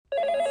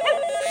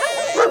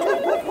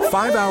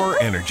5-Hour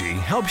Energy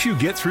helps you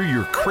get through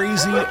your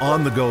crazy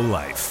on-the-go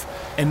life.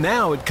 And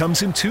now it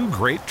comes in 2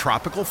 great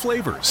tropical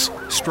flavors,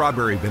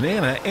 strawberry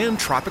banana and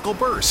tropical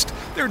burst.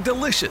 They're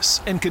delicious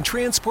and can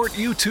transport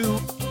you to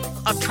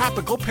a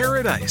tropical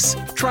paradise.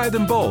 Try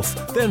them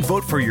both, then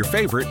vote for your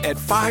favorite at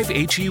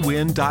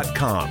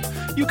 5hewin.com.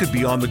 You could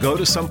be on the go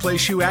to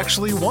someplace you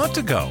actually want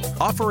to go.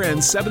 Offer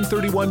ends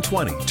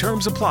 7/31/20.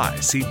 Terms apply.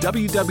 See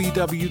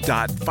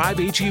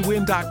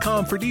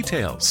www.5hewin.com for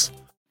details.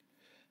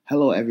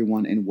 Hello,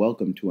 everyone, and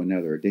welcome to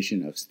another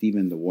edition of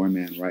Stephen the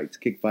Warman Wright's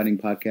Kickfighting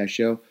Podcast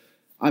Show.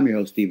 I'm your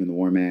host, Stephen the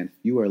Warman.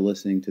 You are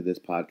listening to this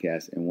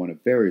podcast in one of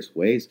various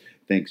ways,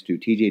 thanks to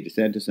TJ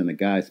DeSantis and the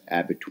guys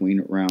at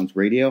Between Rounds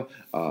Radio.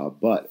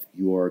 But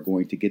you are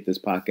going to get this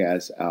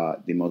podcast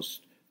the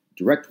most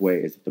direct way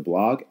is at the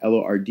blog,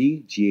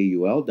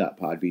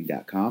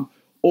 lordgaul.podbean.com,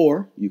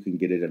 or you can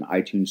get it in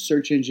iTunes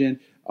search engine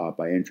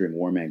by entering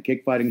Warman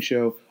Kickfighting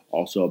Show.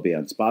 Also, I'll be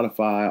on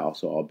Spotify.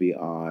 Also, I'll be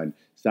on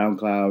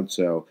SoundCloud.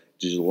 So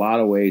there's a lot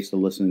of ways to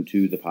listen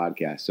to the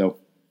podcast. So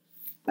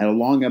I had a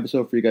long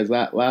episode for you guys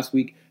last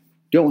week.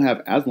 Don't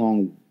have as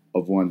long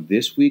of one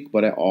this week,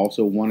 but I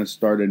also want to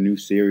start a new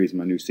series.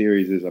 My new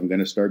series is I'm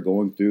going to start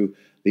going through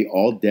the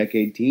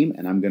all-decade team,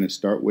 and I'm going to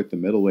start with the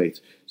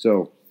middleweights.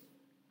 So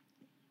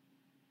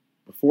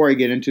before I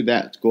get into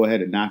that, let's go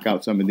ahead and knock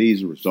out some of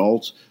these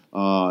results.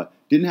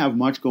 Didn't have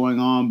much going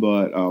on,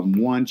 but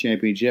one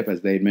championship,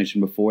 as they had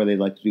mentioned before, they'd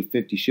like to do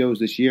 50 shows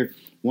this year.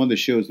 One of the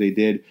shows they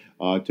did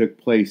took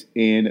place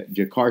in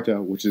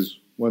Jakarta, which is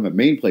one of the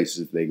main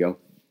places they go.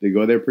 They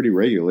go there pretty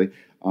regularly.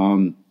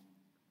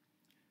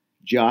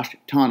 Josh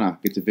Tana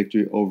gets a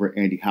victory over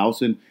Andy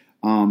Housen.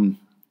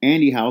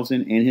 Andy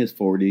Housen in his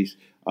 40s.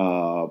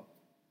 I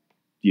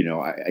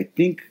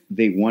think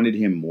they wanted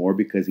him more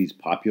because he's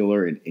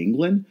popular in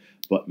England.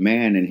 But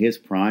man, in his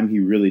prime, he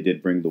really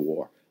did bring the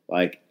war.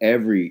 Like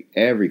every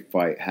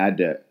fight had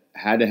to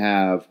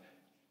have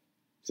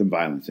some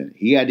violence in it.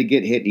 He had to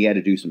get hit. He had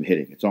to do some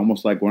hitting. It's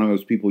almost like one of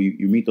those people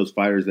you meet those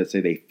fighters that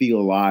say they feel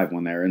alive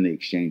when they're in the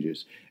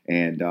exchanges.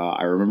 And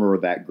I remember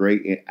that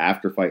great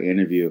after-fight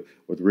interview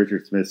with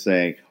Richard Smith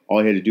saying all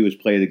he had to do was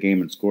play the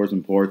game and score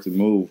some points and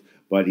move.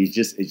 But it's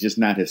just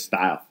not his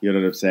style. You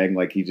know what I'm saying?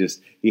 Like he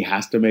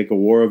has to make a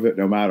war of it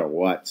no matter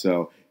what.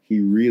 So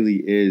he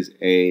really is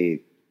a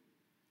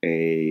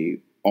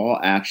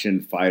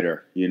all-action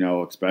fighter,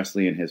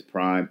 especially in his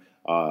prime.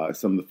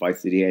 Some of the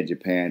fights that he had in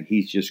Japan,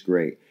 he's just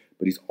great.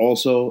 But he's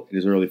also in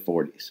his early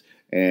 40s.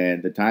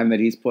 And the time that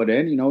he's put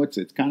in,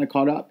 it's kind of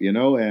caught up,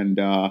 And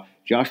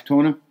Josh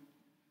Tana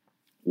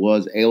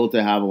was able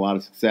to have a lot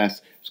of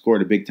success,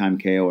 scored a big-time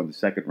KO in the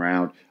second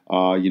round.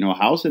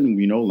 Housen,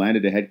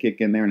 landed a head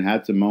kick in there and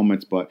had some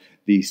moments, but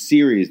the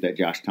series that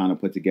Josh Tana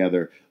put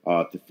together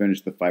to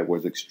finish the fight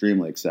was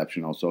extremely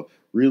exceptional. So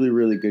really,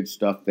 really good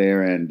stuff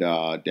there, and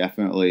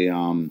definitely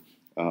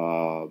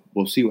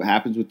we'll see what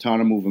happens with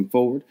Tana moving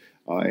forward.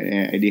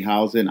 Andy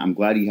Housen, I'm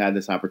glad he had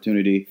this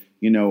opportunity.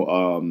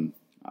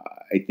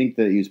 I think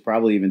that he was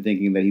probably even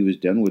thinking that he was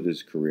done with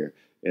his career.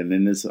 And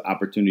then this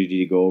opportunity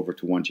to go over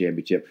to one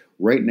championship.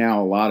 Right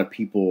now, a lot of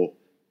people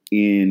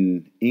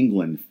in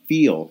England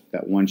feel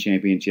that one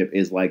championship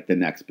is like the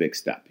next big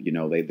step.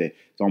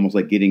 It's almost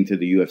like getting to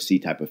the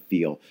UFC type of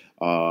feel.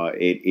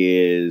 It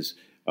is.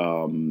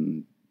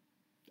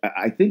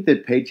 I think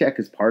that paycheck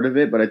is part of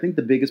it, but I think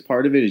the biggest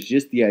part of it is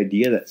just the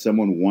idea that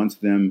someone wants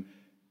them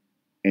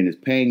and is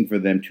paying for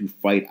them to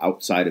fight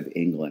outside of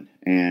England.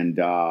 And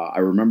I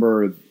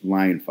remember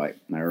Lion Fight,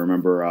 and I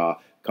remember a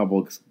couple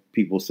of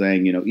people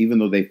saying, even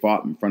though they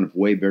fought in front of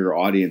way bigger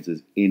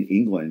audiences in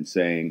England,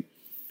 saying,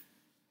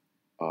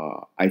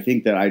 I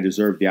think that I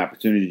deserve the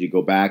opportunity to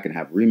go back and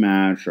have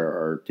rematch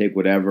or take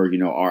whatever,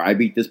 or I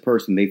beat this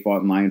person, they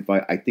fought in Lion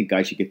Fight. I think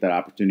I should get that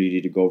opportunity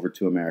to go over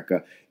to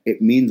America.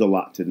 It means a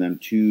lot to them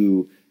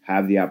to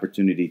have the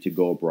opportunity to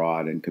go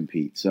abroad and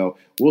compete. So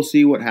we'll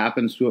see what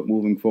happens to it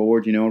moving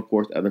forward. Of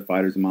course, other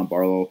fighters, Amon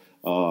Barlow,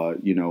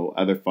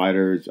 other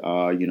fighters,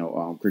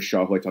 Chris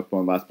Shaw, who I talked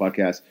about on the last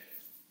podcast.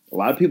 A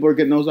lot of people are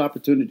getting those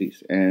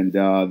opportunities, and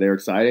they're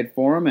excited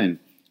for them. And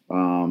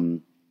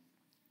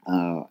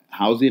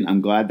Housen,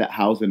 I'm glad that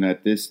Housen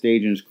at this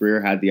stage in his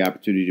career had the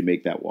opportunity to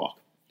make that walk.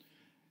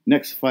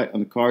 Next fight on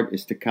the card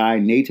is Takai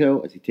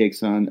Naito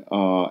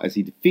as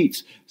he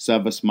defeats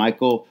Savas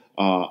Michael.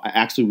 I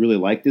actually really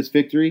like this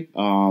victory.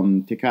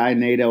 Takai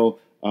Naito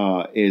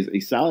is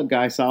a solid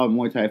guy, solid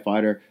Muay Thai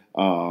fighter.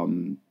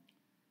 Savas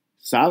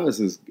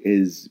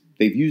is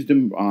they've used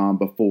him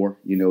before,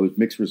 with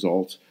mixed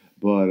results.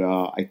 But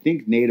I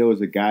think Naito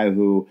is a guy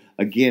who,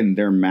 again,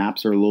 their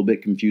maps are a little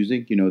bit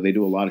confusing. They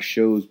do a lot of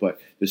shows,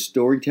 but the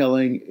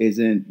storytelling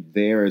isn't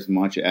there as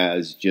much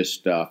as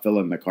just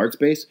filling the card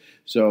space.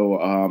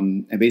 So,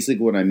 and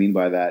basically what I mean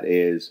by that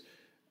is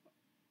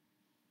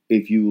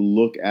if you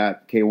look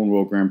at K1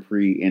 World Grand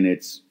Prix in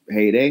its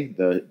heyday,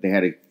 they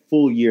had a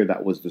full year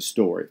that was the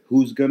story.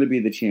 Who's going to be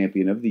the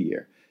champion of the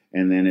year?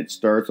 And then it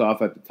starts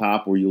off at the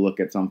top where you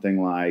look at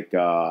something like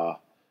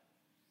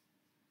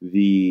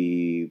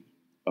the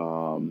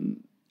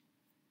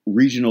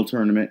regional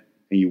tournament,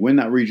 and you win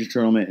that regional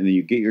tournament, and then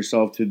you get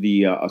yourself to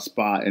the a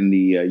spot in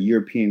the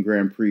European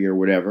Grand Prix or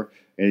whatever,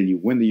 and you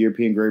win the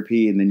European Grand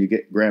Prix, and then you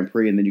get Grand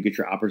Prix, and then you get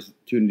your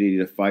opportunity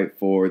to fight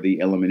for the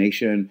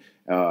elimination.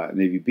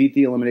 And if you beat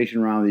the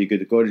elimination round, you get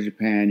to go to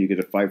Japan. You get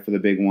to fight for the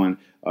big one,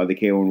 the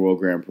K1 World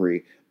Grand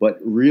Prix. But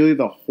really,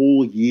 the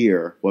whole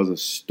year was a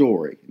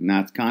story, and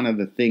that's kind of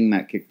the thing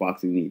that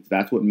kickboxing needs.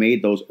 That's what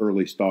made those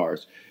early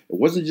stars. It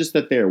wasn't just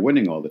that they were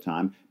winning all the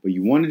time, but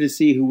you wanted to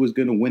see who was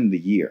going to win the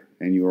year,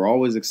 and you were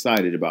always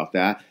excited about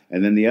that.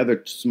 And then the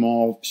other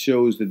small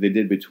shows that they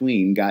did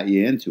between got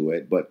you into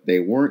it, but they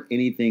weren't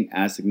anything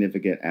as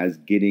significant as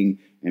getting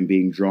and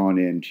being drawn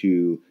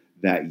into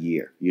that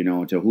year,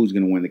 into who's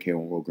going to win the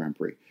K1 World Grand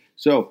Prix.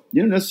 So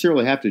you don't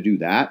necessarily have to do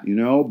that,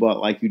 but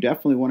like you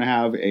definitely want to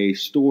have a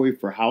story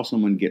for how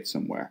someone gets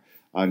somewhere.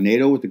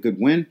 Nato with a good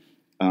win.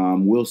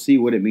 We'll see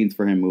what it means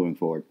for him moving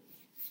forward.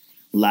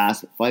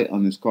 Last fight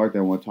on this card that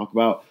I want to talk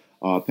about,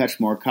 Pech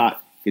Marcotte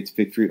gets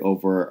victory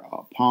over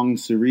Pong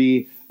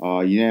Suri,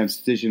 unanimous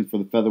decision for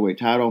the featherweight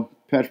title.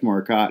 Pech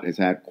Marcotte has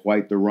had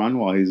quite the run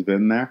while he's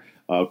been there.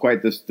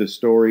 Quite the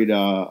storied,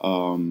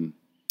 what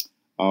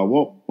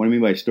I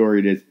mean by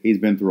storied is he's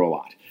been through a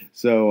lot.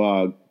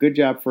 So good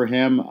job for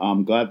him.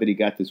 I'm glad that he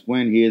got this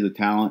win. He is a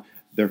talent.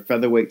 Their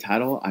featherweight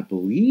title, I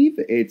believe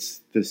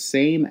it's the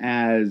same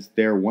as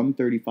their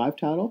 135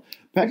 title.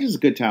 Pech is a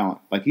good talent.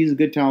 Like, he's a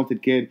good,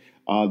 talented kid.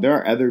 There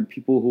are other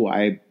people who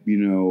I,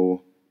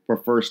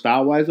 prefer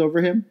style-wise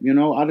over him,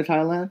 out of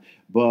Thailand.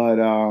 But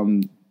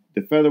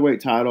the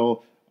featherweight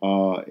title,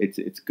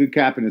 it's good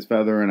cap in his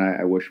feather, and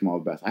I wish him all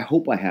the best. I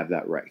hope I have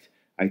that right.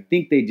 I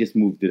think they just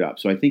moved it up.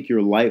 So I think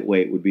your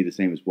lightweight would be the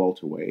same as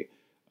welterweight.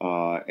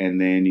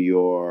 And then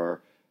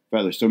your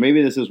feather. So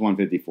maybe this is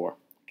 154.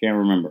 Can't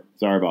remember.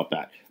 Sorry about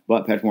that.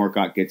 But Pech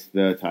Marcotte gets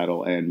the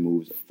title and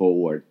moves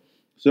forward.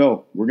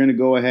 So we're going to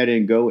go ahead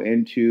and go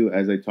into,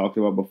 as I talked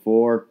about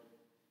before,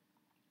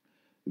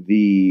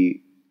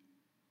 the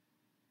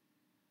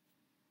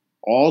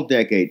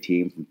all-decade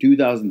team from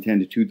 2010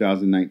 to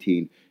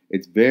 2019.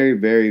 It's very,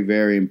 very,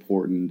 very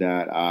important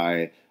that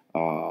I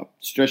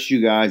stress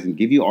you guys and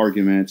give you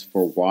arguments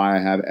for why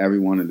I have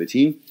everyone in the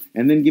team,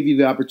 and then give you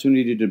the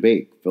opportunity to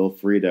debate. Feel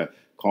free to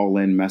call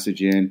in,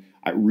 message in.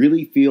 I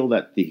really feel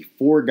that the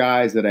 4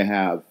 guys that I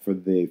have for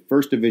the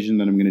first division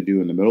that I'm going to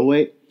do in the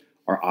middleweight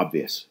are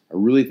obvious. I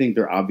really think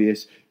they're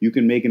obvious. You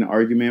can make an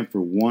argument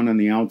for one on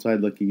the outside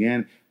looking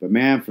in, but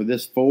man, for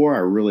this 4, I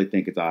really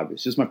think it's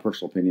obvious. Just my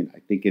personal opinion. I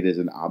think it is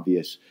an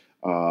obvious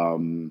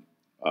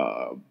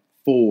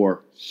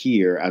 4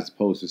 here as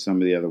opposed to some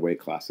of the other weight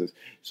classes.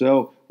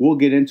 So we'll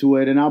get into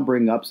it, and I'll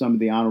bring up some of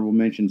the honorable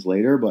mentions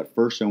later, but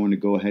first I want to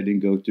go ahead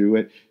and go through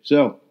it.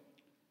 So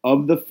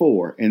of the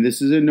 4, and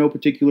this is in no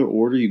particular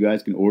order, you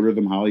guys can order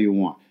them how you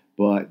want,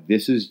 but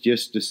this is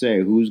just to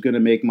say who's going to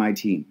make my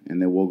team, and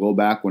then we'll go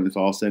back when it's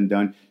all said and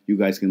done. You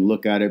guys can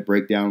look at it,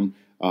 break down,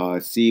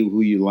 see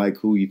who you like,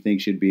 who you think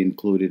should be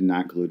included and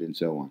not included, and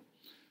so on.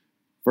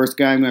 First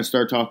guy I'm going to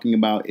start talking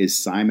about is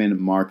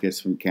Simon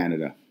Marcus from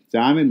Canada.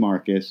 Simon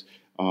Marcus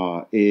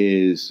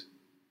is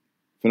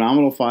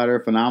phenomenal fighter,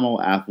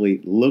 phenomenal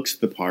athlete, looks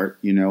the part,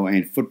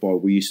 and football,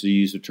 we used to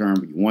use the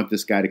term, you want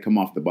this guy to come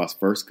off the bus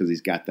first because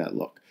he's got that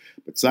look.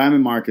 But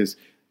Simon Marcus,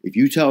 if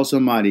you tell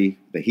somebody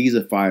that he's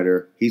a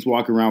fighter, he's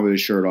walking around with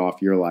his shirt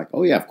off, you're like,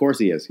 oh yeah, of course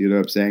he is. You know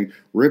what I'm saying?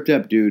 Ripped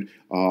up dude,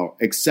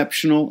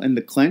 exceptional in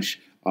the clinch.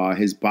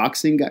 His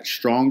boxing got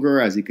stronger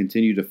as he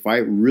continued to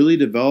fight, really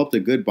developed a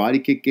good body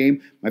kick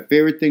game. My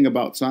favorite thing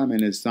about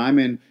Simon is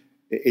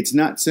it's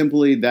not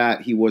simply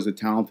that he was a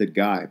talented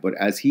guy, but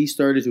as he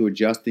started to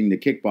adjusting to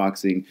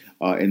kickboxing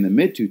in the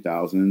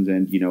mid-2000s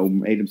and,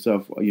 made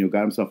himself,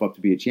 got himself up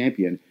to be a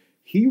champion,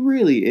 he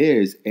really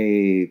is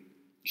a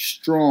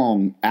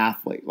strong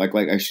athlete,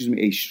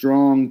 a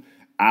strong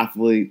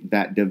athlete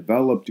that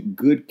developed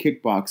good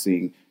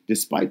kickboxing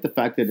despite the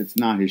fact that it's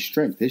not his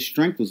strength. His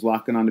strength was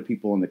locking onto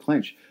people in the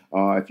clinch.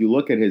 If you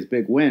look at his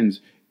big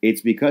wins, it's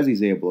because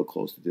he's able to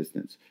close the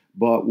distance.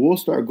 But we'll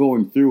start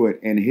going through it,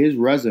 and his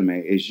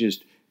resume is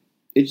just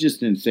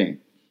insane.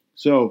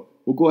 So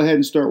we'll go ahead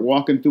and start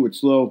walking through it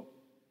slow.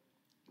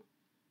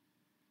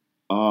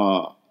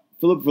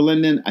 Philip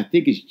Verlinden, I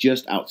think, is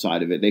just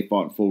outside of it. They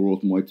fought in Full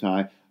Rules Muay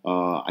Thai.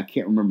 I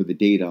can't remember the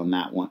date on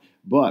that one.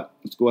 But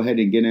let's go ahead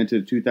and get into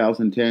the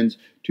 2010s.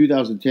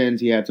 2010s,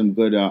 he had some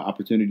good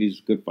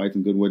opportunities, good fights,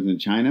 and good wins in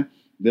China.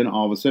 Then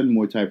all of a sudden,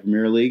 Muay Thai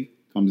Premier League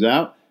comes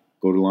out.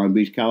 Go to Long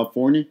Beach,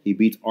 California. He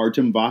beats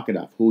Artem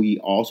Vakadov, who he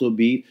also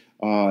beat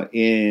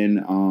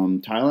in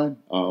Thailand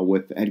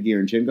with headgear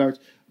and chin guards.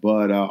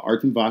 But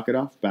Artem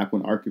Vakadov, back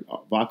when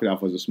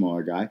Vakadov was a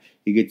smaller guy,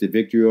 he gets a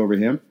victory over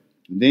him.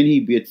 Then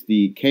he gets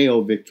the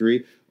KO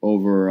victory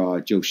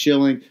over Joe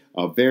Schilling.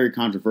 Very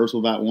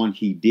controversial, that one.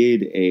 He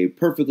did a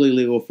perfectly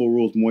legal Full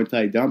Rules Muay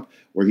Thai dump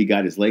where he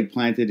got his leg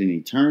planted and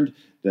he turned.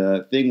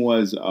 The thing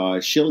was,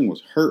 Schilling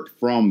was hurt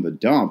from the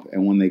dump,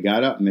 and when they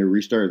got up and they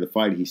restarted the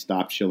fight, he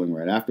stopped Schilling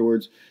right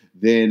afterwards.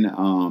 Then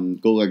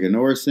Golag and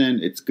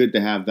Norrison, it's good to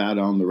have that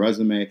on the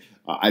resume.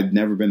 I've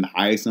never been the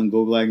highest on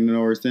Golag and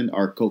Norrison,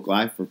 or Coke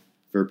Life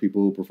for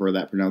people who prefer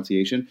that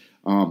pronunciation.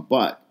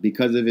 But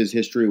because of his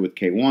history with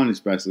K1,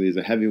 especially as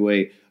a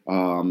heavyweight,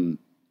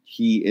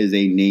 he is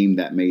a name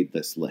that made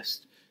this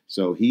list.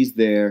 So he's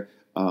there.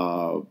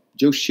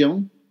 Joe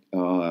Schilling,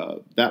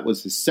 that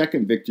was his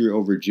second victory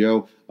over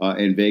Joe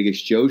in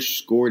Vegas. Joe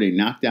scored a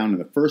knockdown in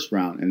the first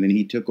round, and then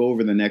he took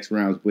over the next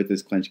rounds with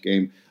his clinch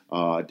game.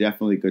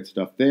 Definitely good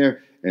stuff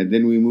there. And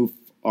then we move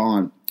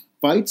on.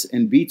 Fights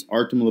and beats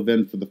Artem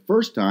Levin for the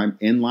first time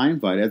in line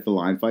fight as the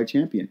line fight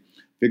champion.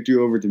 Victory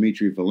over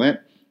Dimitri Valent.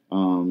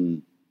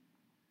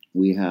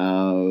 We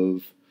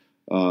have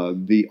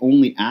the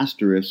only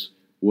asterisk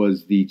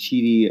was the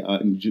Chidi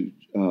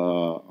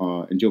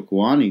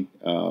Njokuani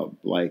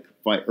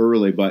fight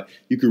early, but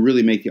you could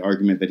really make the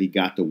argument that he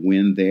got the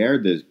win there.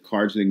 The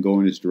cards didn't go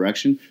in his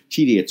direction.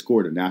 Chidi had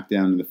scored a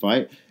knockdown in the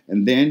fight.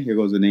 And then here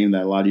goes a name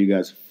that a lot of you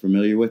guys are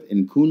familiar with.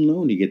 In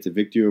Kunlun, he gets a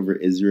victory over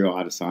Israel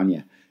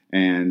Adesanya.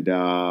 And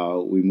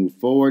we move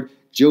forward.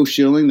 Joe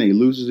Schilling, they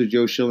loses to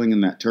Joe Schilling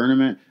in that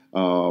tournament.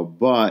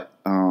 But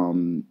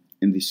in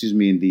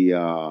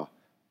the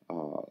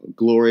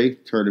Glory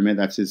tournament,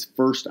 that's his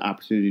first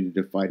opportunity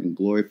to fight in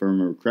Glory, if I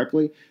remember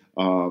correctly.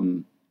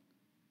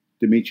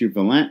 Dimitri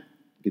Valent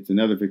gets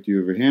another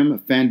victory over him.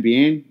 Fan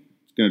Bien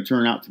is going to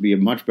turn out to be a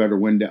much better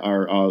win,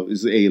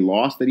 is a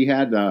loss that he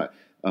had,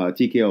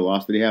 TKO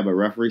loss that he had by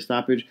referee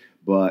stoppage.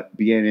 But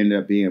Bien ended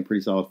up being a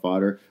pretty solid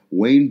fighter.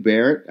 Wayne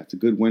Barrett, that's a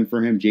good win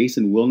for him.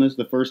 Jason Wilness,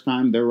 the first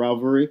time, their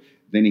rivalry.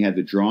 Then he had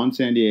the draw in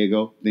San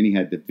Diego. Then he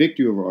had the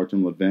victory over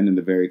Artem Levin in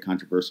the very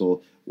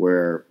controversial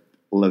where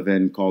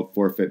Levin called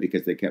forfeit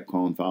because they kept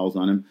calling fouls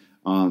on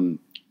him.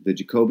 The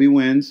Jacoby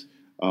wins.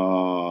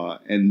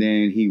 And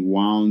then he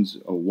winds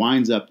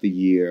up the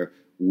year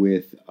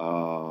with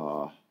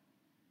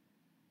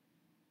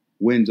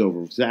wins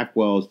over Zach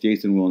Wells,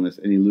 Jason Wilness,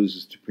 and he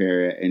loses to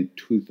Pereira in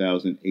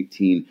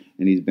 2018,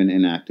 and he's been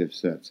inactive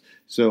since.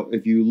 So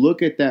if you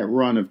look at that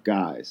run of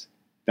guys,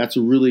 that's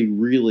a really,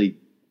 really,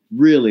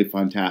 really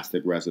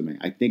fantastic resume.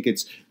 I think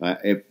it's,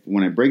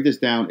 when I break this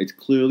down, it's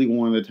clearly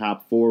one of the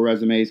top 4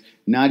 resumes.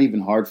 Not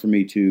even hard for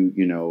me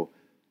to,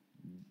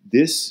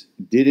 this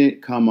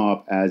didn't come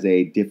up as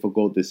a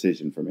difficult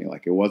decision for me.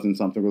 Like, it wasn't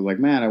something where I was like,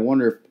 man, I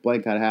wonder if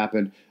blank had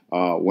happened.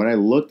 When I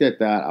looked at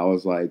that, I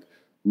was like,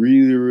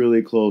 really,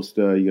 really close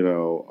to,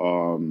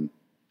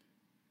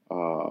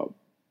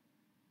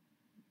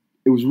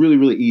 it was really,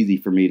 really easy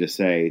for me to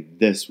say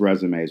this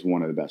resume is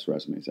one of the best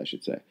resumes, I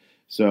should say.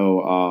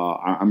 So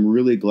I'm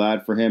really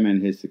glad for him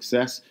and his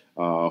success.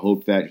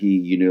 Hope that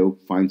he,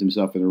 finds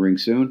himself in the ring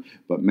soon.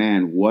 But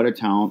man, what a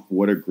talent,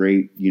 what a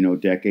great,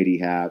 decade he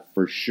had.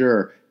 For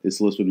sure, this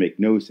list would make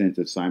no sense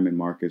if Simon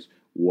Marcus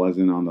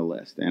wasn't on the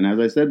list. And as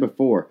I said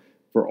before,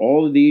 for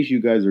all of these, you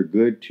guys are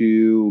good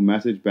to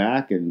message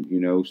back and,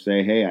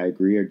 say, hey, I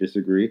agree or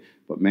disagree.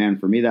 But, man,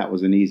 for me, that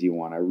was an easy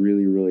one. I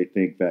really, really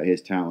think that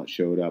his talent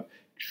showed up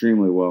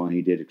extremely well, and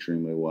he did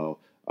extremely well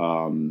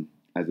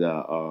as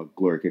a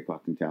Glory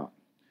Kickboxing talent.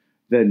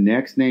 The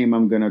next name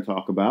I'm going to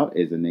talk about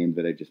is a name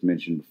that I just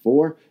mentioned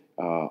before,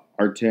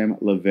 Artem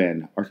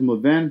Levin. Artem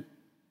Levin,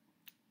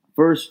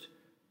 first,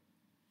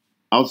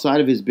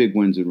 outside of his big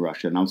wins in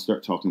Russia, and I'll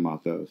start talking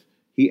about those,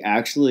 he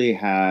actually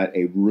had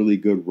a really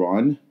good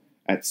run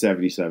at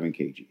 77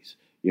 kgs.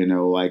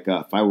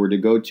 If I were to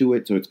go to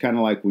it, so it's kind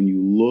of like when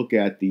you look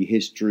at the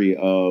history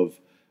of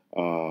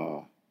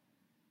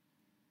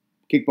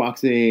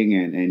kickboxing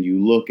and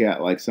you look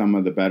at like some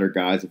of the better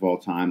guys of all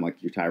time,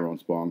 like your Tyrone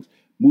Spongs,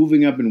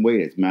 moving up in weight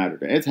has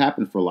mattered. It's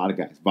happened for a lot of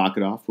guys.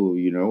 Vakadov, who,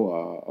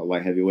 a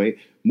light heavyweight,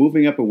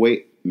 moving up in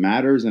weight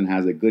matters and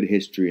has a good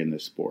history in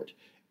this sport.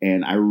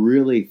 And I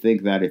really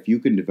think that if you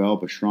can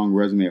develop a strong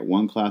resume at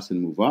one class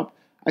and move up,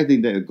 I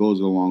think that it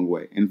goes a long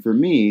way. And for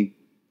me,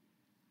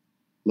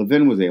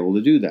 Levin was able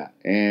to do that,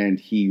 and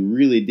he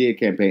really did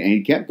campaign, and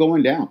he kept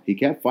going down. He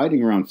kept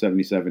fighting around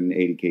 77 and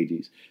 80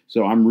 kgs.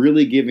 So I'm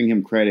really giving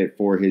him credit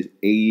for his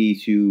 80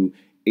 to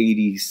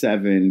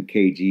 87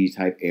 kg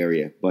type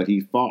area, but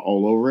he fought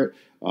all over it.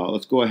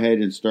 Let's go ahead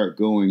and start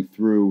going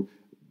through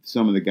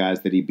some of the guys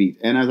that he beat.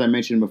 And as I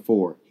mentioned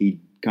before, he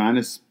kind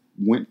of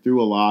went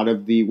through a lot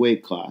of the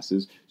weight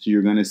classes, so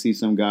you're going to see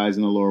some guys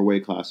in the lower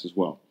weight class as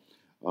well.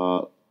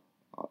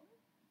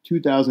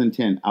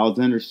 2010,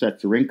 Alexander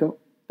Setsarenko.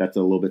 That's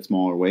a little bit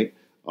smaller weight.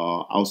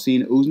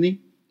 Alcine Uzny,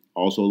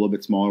 also a little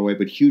bit smaller weight,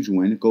 but huge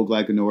win.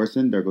 Goglai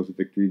Norison, there goes a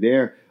victory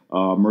there.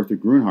 Murtha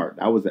Grunhart,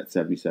 that was at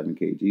 77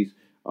 kgs.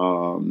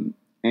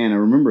 And I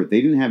remember they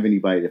didn't have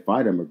anybody to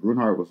fight him, but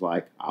Grunhart was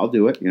like, I'll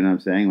do it. You know what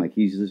I'm saying? Like,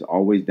 he's just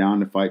always down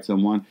to fight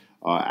someone.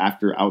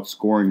 After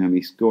outscoring him,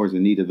 he scores a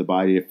knee to the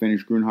body to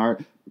finish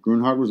Grunhart.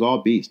 Grunhart was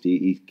all beast.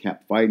 He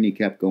kept fighting, he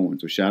kept going.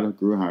 So shout out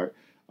Grunhart.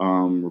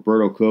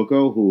 Roberto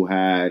Coco, who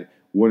had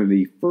one of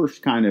the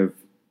first kind of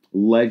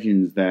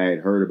legends that I had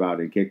heard about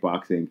in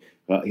kickboxing.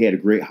 He had a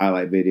great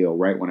highlight video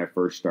right when I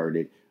first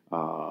started.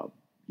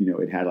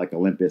 It had like a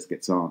Limp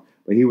Bizkit song.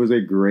 But he was a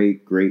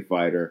great, great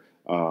fighter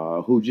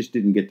who just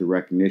didn't get the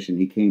recognition.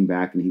 He came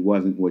back and he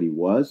wasn't what he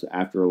was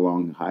after a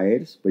long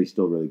hiatus, but he's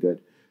still really good.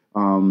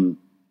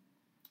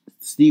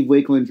 Steve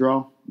Wakeland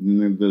draw.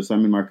 the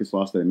Simon Marcus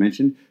loss that I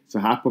mentioned.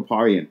 Sahak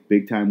Paparian,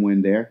 big-time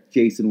win there.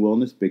 Jason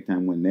Wilness,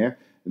 big-time win there.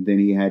 And then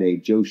he had a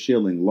Joe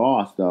Schilling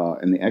loss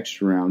in the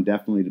extra round,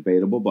 definitely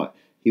debatable, but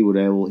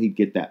he'd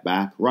get that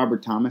back.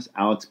 Robert Thomas,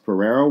 Alex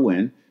Pereira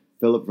win.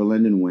 Philip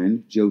Verlinden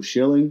win. Joe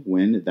Schilling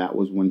win. That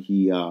was when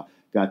he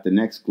got the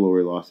next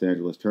Glory Los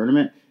Angeles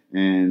tournament.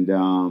 And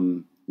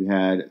we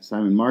had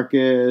Simon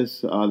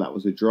Marcus. That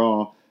was a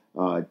draw.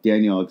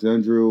 Daniel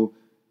Alexandru.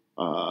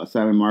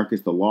 Simon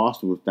Marcus, the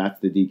loss, that's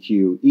the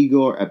DQ.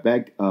 Igor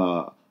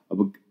Agenko,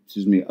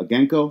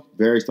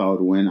 very solid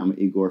win. I'm an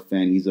Igor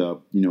fan. He's a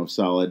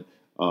solid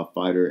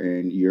fighter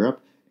in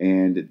Europe,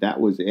 and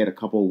they had a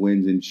couple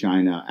wins in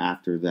China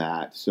after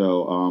that.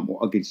 So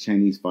against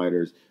Chinese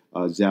fighters,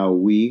 Zhao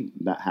Wei,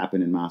 that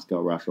happened in Moscow,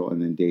 Russia,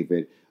 and then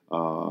David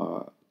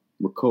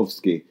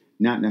Rakovsky,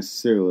 not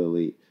necessarily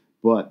elite,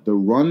 but the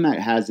run that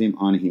has him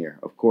on here,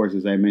 of course,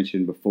 as I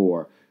mentioned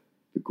before.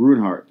 The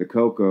Grunhart, the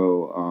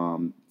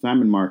Coco,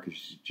 Simon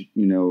Marcus,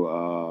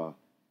 Joe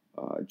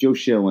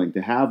Schilling,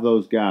 to have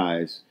those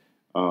guys,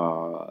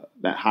 that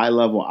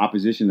high-level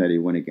opposition that he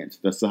went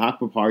against, the Sahak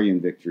Paparian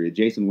victory, the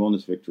Jason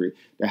Wilness victory,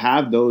 to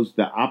have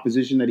the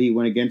opposition that he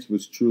went against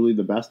was truly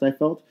the best, I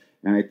felt.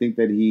 And I think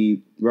that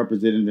he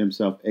represented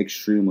himself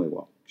extremely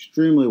well.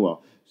 Extremely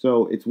well.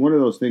 So it's one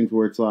of those things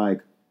where it's like,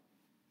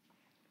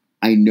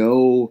 I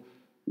know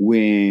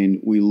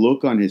when we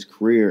look on his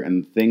career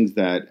and things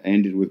that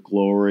ended with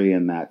glory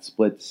and that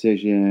split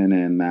decision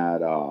and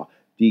that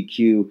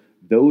DQ,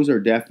 those are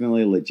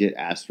definitely legit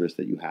asterisks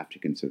that you have to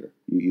consider.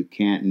 You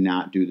can't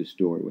not do the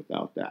story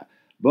without that.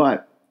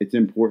 But it's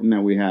important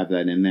that we have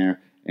that in there.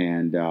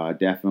 And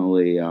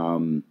definitely,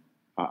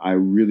 I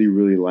really,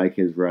 really like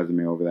his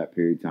resume over that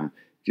period of time.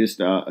 Just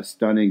a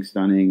stunning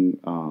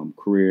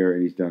career,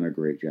 and he's done a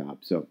great job.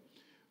 So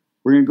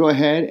we're going to go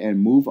ahead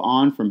and move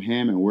on from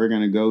him, and we're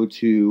going to go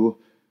to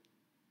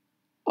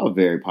a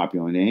very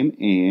popular name,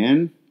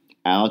 and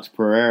Alex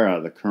Pereira,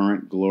 the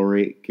current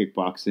Glory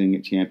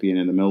kickboxing champion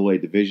in the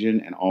middleweight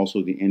division and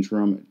also the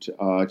interim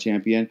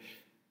champion.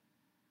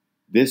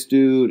 This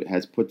dude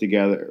has put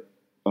together,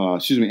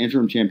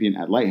 interim champion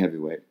at light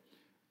heavyweight.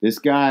 This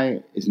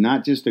guy is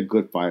not just a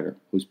good fighter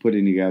who's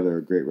putting together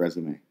a great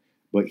resume,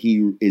 but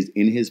he is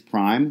in his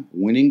prime,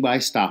 winning by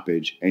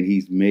stoppage, and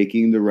he's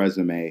making the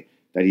resume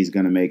that he's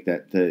going to make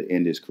that to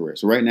end his career.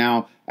 So right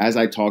now, as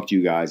I talk to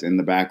you guys in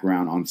the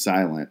background on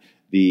silent,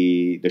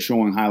 the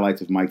showing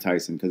highlights of Mike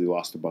Tyson because he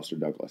lost to Buster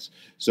Douglas.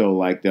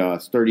 So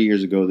 30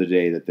 years ago, the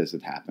day that this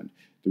had happened.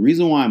 The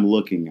reason why I'm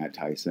looking at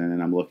Tyson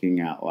and I'm looking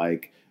at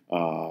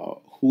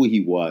who he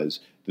was,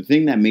 the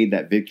thing that made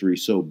that victory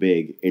so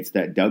big, it's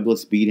that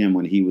Douglas beat him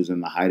when he was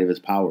in the height of his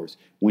powers,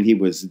 when he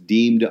was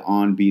deemed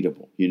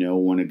unbeatable.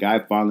 When a guy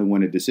finally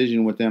won a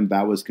decision with him,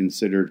 that was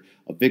considered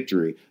a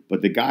victory.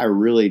 But the guy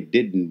really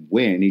didn't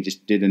win. He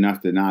just did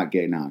enough to not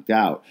get knocked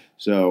out.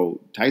 So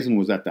Tyson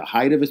was at the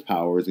height of his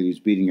powers, and he was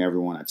beating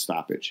everyone at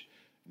stoppage.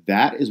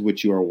 That is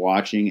what you are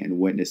watching and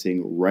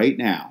witnessing right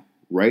now,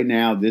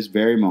 this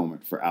very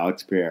moment for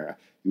Alex Pereira.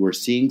 You are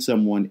seeing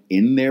someone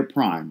in their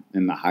prime,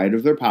 in the height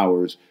of their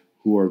powers,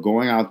 who are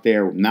going out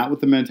there not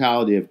with the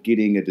mentality of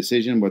getting a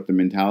decision, but the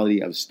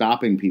mentality of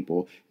stopping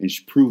people and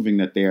proving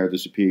that they are the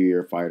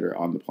superior fighter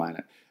on the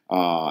planet,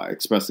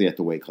 especially at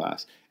the weight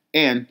class.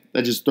 And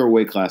let's just throw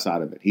weight class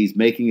out of it. He's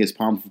making his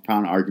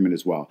pound-for-pound argument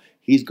as well.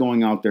 He's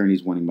going out there and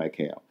he's winning by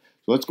KO.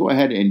 So let's go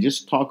ahead and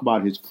just talk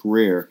about his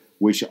career,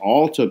 which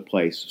all took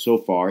place so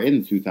far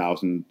in the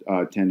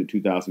 2010 to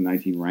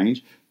 2019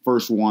 range.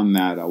 First one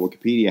that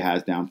Wikipedia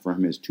has down for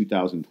him is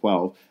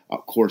 2012.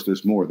 Of course,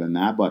 there's more than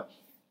that, but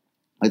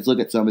let's look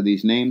at some of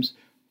these names.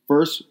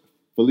 First,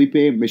 Felipe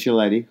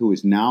Micheletti, who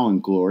is now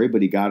in Glory,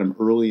 but he got him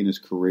early in his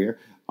career.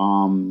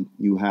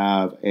 You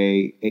have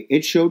a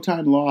It's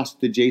Showtime loss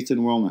to Jason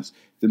Wilness.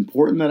 It's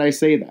important that I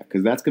say that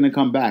because that's going to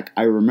come back.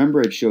 I remember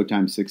at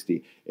Showtime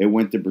 60, it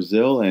went to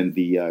Brazil, and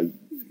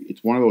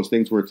it's one of those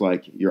things where it's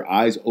like your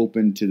eyes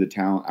open to the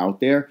talent out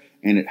there,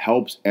 and it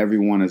helps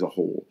everyone as a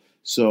whole.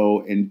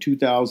 So in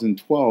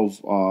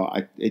 2012,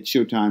 at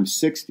Showtime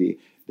 60,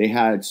 they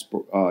had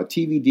a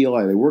TV deal.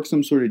 They worked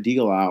some sort of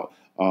deal out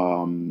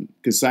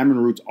because Simon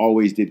Roots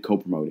always did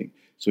co-promoting.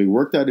 So he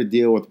worked out a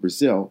deal with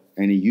Brazil,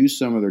 and he used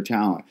some of their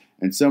talent.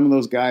 And some of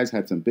those guys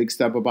had some big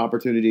step-up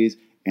opportunities,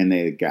 and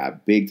they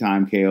got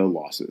big-time KO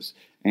losses.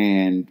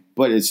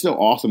 But it's still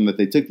awesome that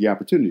they took the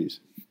opportunities.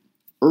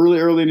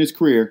 Early in his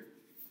career,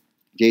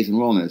 Jason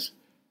Wilness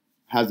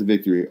has a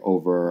victory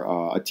over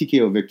a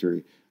TKO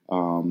victory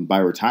by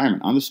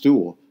retirement on the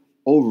stool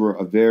over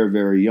a very,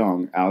 very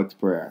young Alex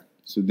Pereira.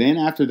 So then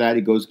after that,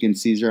 he goes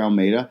against Cesar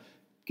Almeida,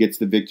 gets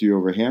the victory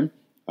over him.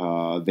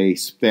 They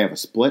have a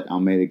split.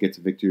 Almeida gets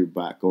a victory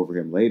back over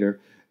him later.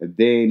 And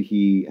then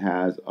he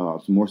has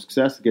some more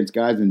success against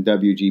guys in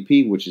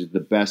WGP, which is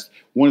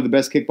one of the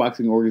best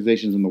kickboxing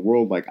organizations in the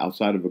world, like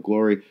outside of a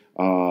Glory,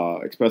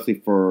 especially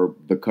for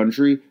the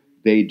country.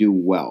 They do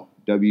well.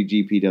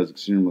 WGP does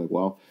extremely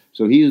well.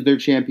 So he is their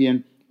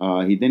champion.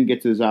 He then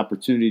gets his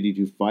opportunity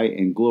to fight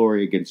in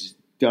Glory against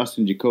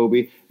Dustin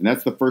Jacoby, and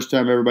that's the first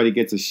time everybody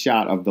gets a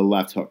shot of the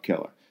left hook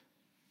killer.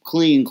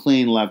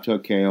 clean left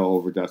hook KO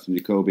over Dustin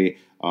Jacoby.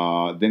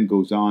 Then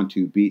goes on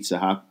to beat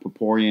Sahak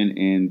Paporian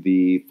in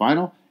the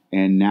final.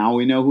 And now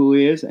we know who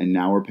he is, and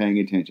now we're paying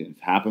attention.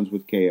 It happens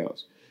with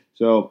KOs.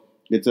 So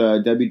it's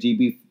a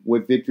WGB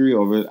with victory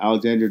over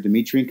Alexander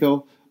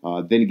Dmitrenko.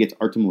 Then he gets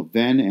Artem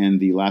Levin in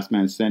the last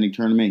man standing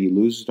tournament. He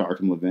loses to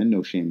Artem Levin.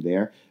 No shame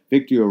there.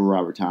 Victory over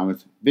Robert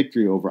Thomas.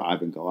 Victory over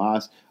Ivan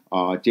Galas.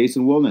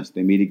 Jason Wilness.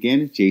 They meet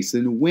again.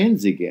 Jason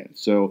wins again.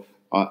 So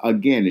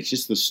again, it's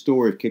just the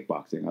story of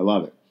kickboxing. I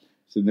love it.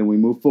 So then we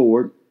move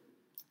forward.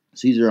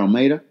 Cesar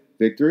Almeida.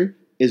 Victory.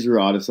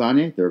 Israel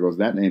Adesanya. There goes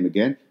that name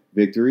again.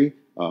 Victory.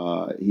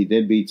 He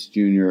then beats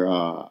Junior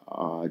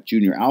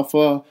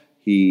Alpha.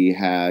 He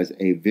has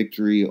a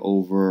victory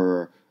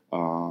over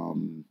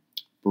Barim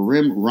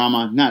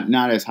Rama.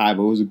 Not as high,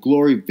 but it was a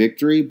glory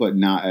victory, but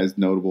not as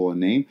notable a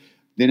name.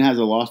 Then has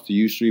a loss to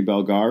Yusri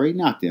Belgari.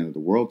 Not the end of the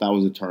world. That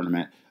was a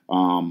tournament,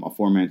 a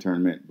four-man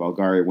tournament.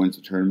 Belgari wins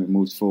the tournament,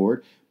 moves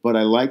forward. But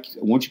I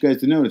want you guys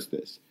to notice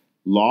this.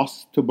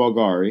 Loss to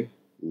Belgari,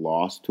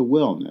 loss to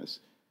Wilness,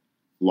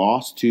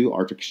 loss to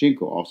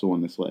Artukashenko, also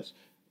on this list.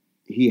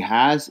 He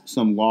has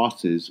some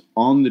losses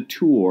on the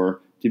tour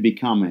to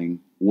becoming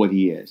what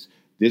he is.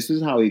 This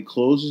is how he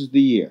closes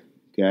the year.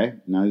 Okay?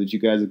 Now that you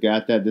guys have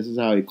got that, this is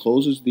how he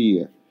closes the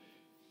year.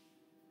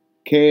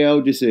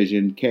 KO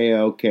decision,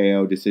 KO,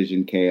 KO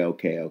decision, KO,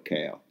 KO,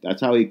 KO.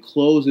 That's how he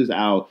closes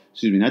out,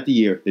 not the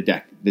year, the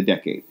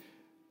decade.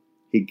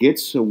 He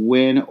gets a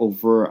win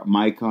over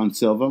Maicon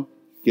Silva,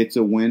 gets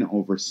a win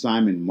over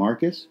Simon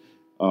Marcus,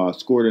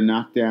 scored a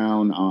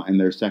knockdown in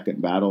their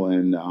second battle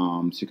in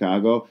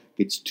Chicago.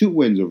 Gets 2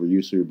 wins over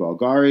Yusri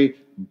Belgari,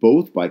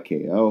 both by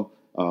KO.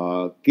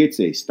 Gets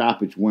a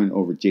stoppage win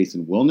over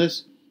Jason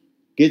Wilness.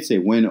 Gets a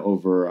win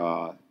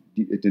over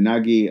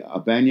Denagi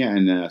Abenya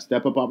and a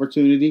step-up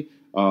opportunity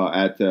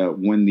to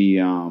win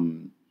the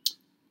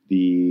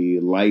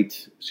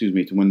light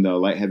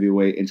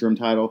heavyweight interim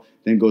title.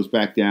 Then goes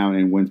back down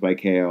and wins by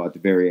KO at the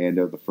very end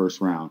of the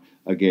first round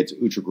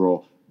against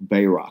Uchagrol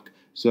Bayrak.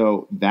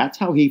 So that's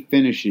how he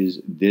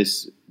finishes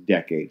this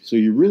decade. So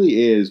he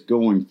really is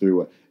going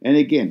through it. And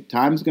again,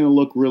 time's going to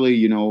look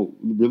really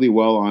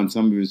well on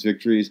some of his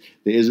victories.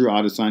 The Israel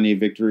Adesanya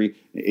victory,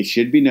 it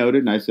should be noted,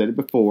 and I said it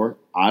before,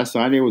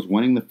 Adesanya was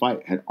winning the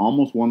fight, had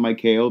almost won by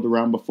KO the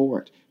round before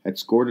it, had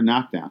scored a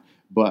knockdown.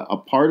 But a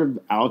part of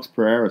Alex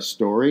Pereira's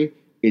story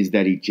is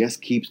that he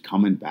just keeps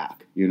coming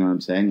back. You know what I'm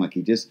saying? Like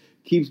he just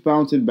keeps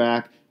bouncing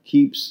back,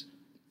 keeps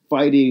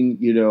fighting,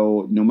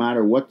 no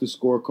matter what the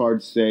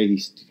scorecards say, he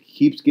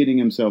keeps getting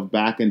himself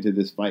back into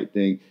this fight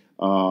thing.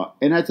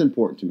 And that's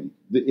important to me.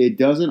 It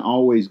doesn't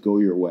always go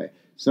your way.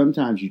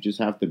 Sometimes you just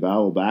have to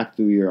battle back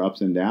through your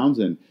ups and downs,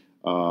 and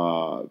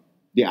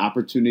the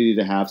opportunity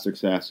to have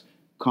success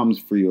comes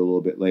for you a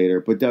little bit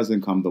later, but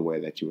doesn't come the way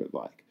that you would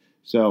like.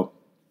 So,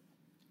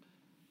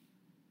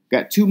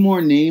 got 2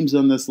 more names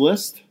on this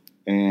list,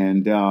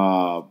 and you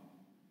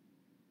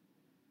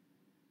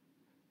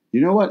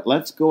know what?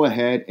 Let's go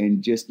ahead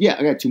and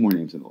I got 2 more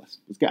names on the list.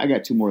 I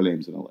got 2 more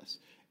names on the list.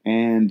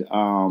 And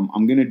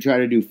I'm going to try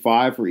to do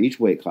 5 for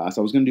each weight class.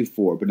 I was going to do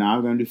 4, but now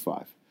I'm going to do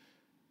 5.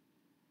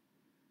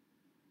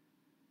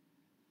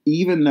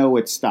 Even though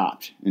it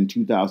stopped in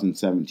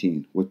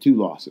 2017 with 2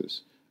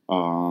 losses,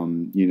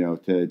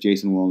 to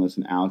Jason Wilness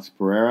and Alex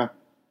Pereira,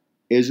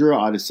 Israel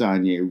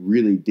Adesanya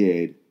really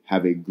did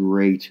have a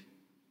great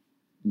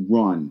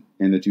run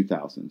in the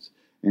 2000s.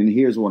 And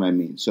here's what I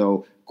mean.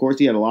 So, of course,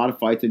 he had a lot of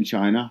fights in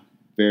China.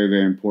 Very,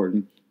 very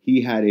important.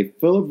 He had a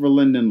Philip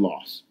Verlinden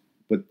loss.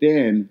 But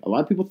then, a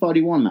lot of people thought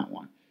he won that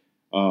one.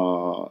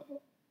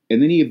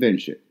 And then he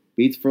avenged it.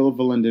 Beats Philip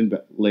Verlinden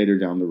later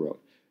down the road.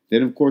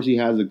 Then, of course, he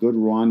has a good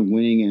run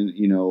winning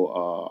in,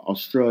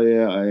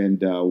 Australia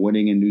and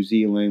winning in New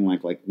Zealand,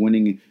 like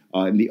winning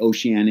in the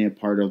Oceania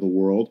part of the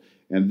world.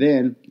 And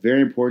then,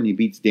 very important, he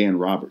beats Dan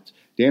Roberts.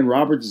 Dan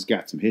Roberts has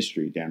got some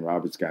history. Dan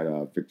Roberts got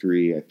a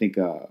victory, I think,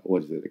 a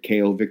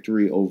KO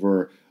victory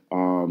over,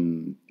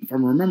 if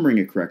I'm remembering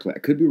it correctly, I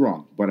could be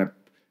wrong, but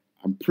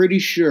I'm pretty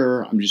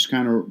sure, I'm just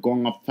kind of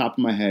going off the top of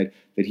my head,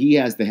 that he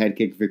has the head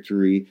kick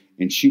victory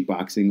in shoot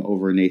boxing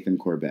over Nathan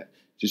Corbett.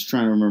 Just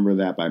trying to remember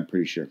that, but I'm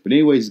pretty sure. But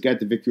anyways, he's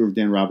got the victory over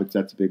Dan Roberts.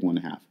 That's a big one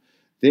to have.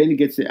 Then he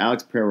gets the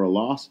Alex Pereira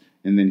loss,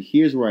 and then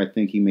here's where I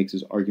think he makes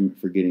his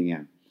argument for getting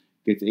in.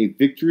 Gets a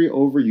victory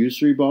over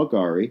Yusri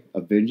Belgari,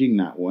 avenging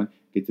that one.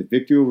 Gets a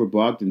victory over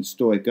Bogdan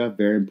Stoica,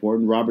 very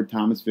important. Robert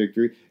Thomas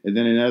victory, and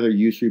then another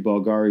Yusri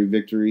Belgari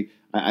victory.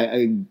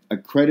 I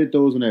credit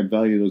those and I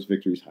value those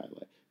victories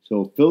highly.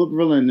 So Philip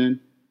Verlinden,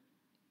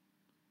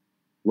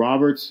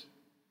 Roberts,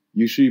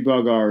 Yusri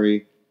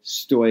Belgari,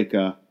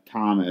 Stoica,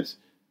 Thomas,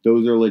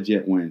 those are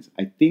legit wins.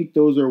 I think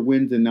those are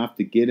wins enough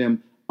to get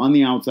him on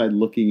the outside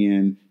looking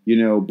in,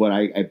 but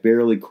I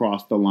barely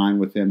crossed the line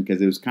with him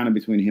because it was kind of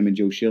between him and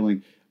Joe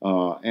Schilling.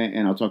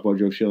 And I'll talk about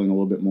Joe Schilling a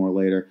little bit more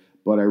later.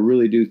 But I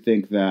really do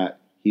think that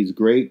he's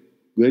great,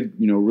 good,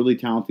 really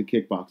talented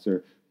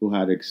kickboxer who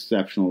had an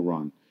exceptional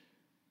run.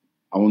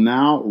 I will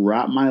now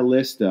wrap my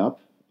list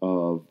up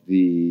of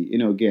the,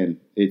 again,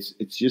 it's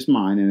just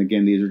mine. And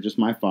again, these are just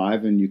my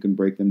 5 and you can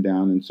break them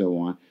down and so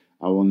on.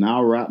 I will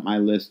now wrap my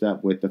list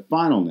up with the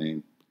final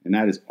name, and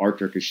that is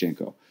Artur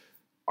Kashenko.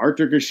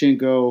 Artur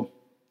Kashenko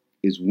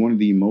is one of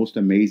the most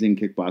amazing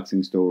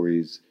kickboxing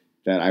stories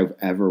that I've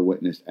ever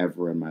witnessed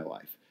ever in my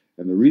life.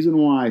 And the reason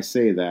why I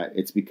say that,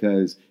 it's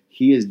because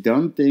he has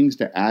done things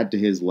to add to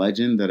his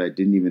legend that I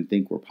didn't even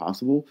think were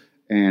possible.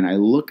 And I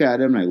look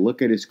at him and I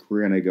look at his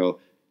career and I go,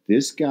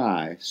 this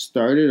guy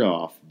started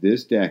off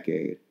this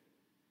decade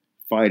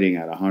fighting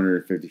at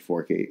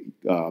 154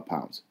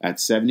 pounds, at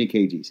 70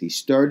 kgs. He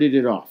started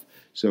it off.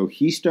 So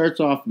he starts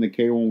off in the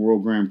K1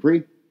 World Grand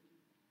Prix.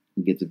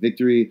 He gets a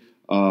victory.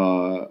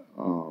 It's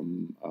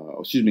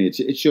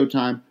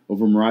Showtime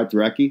over Murat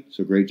Durecki.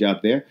 So great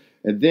job there.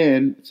 And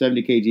then at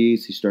 70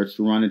 kgs, he starts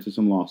to run into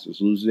some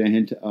losses. Loses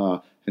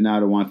to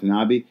Hinata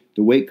Watanabe.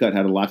 The weight cut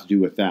had a lot to do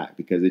with that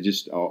because it's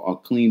just a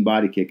clean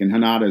body kick. And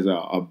Hinata is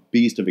a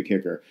beast of a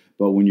kicker.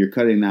 But when you're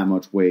cutting that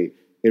much weight,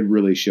 it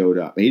really showed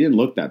up. And he didn't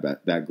look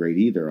that great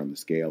either on the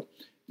scale.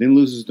 Then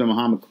loses to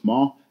Muhammad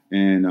Kamal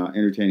in an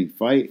entertaining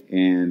fight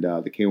and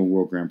the K1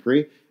 World Grand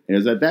Prix. And it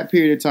was at that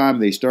period of time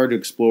they started to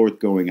explore with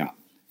going up.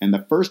 And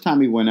the first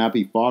time he went up,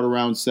 he fought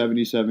around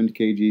 77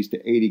 kgs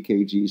to 80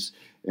 kgs.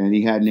 And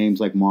he had names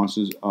like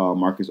Marcus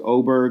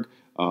Oberg,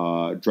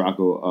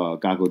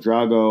 Gago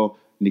Drago,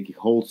 Nicky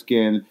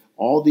Holtzkin.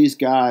 All these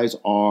guys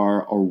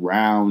are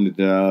around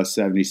the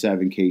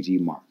 77 kg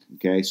mark.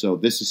 Okay, so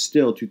this is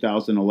still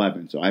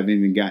 2011. So I haven't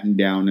even gotten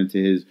down into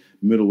his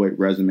middleweight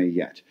resume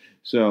yet.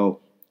 So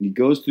he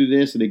goes through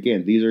this. And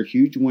again, these are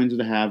huge wins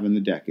to have in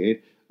the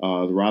decade.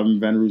 The Robin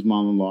Van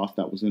Roosmalen loss,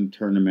 that was in the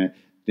tournament.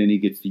 Then he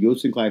gets the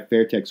Yost and Clyde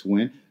Fairtex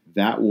win.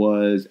 That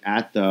was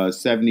at the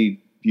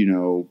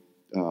 72.5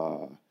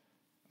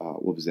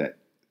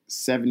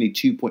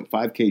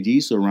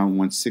 kg, so around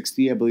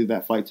 160, I believe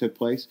that fight took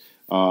place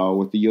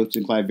with the Yost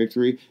and Clyde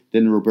victory.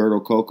 Then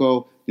Roberto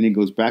Coco. Then he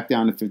goes back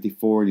down to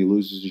 54 and he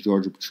loses to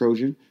Georgia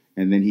Petrosian.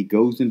 And then he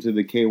goes into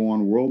the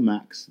K1 World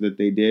Max that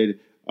they did.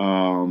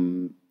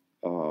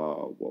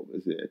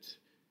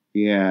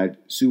 He had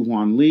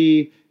Soo-Hwan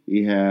Lee.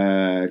 He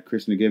had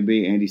Chris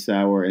Nagimbi, Andy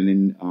Sauer, and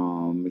then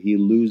he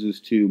loses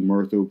to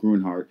Murtho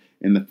Grunhart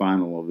in the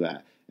final of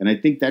that. And I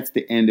think that's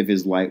the end of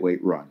his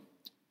lightweight run.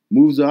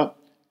 Moves up,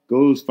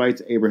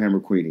 fights Abraham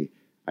Raquini.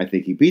 I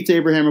think he beats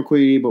Abraham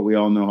Raquini, but we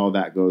all know how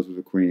that goes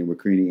with Raquini.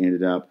 Raquini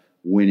ended up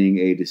winning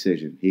a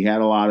decision. He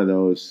had a lot of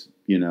those,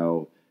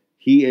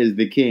 he is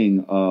the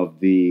king of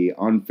the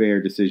unfair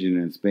decision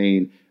in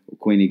Spain.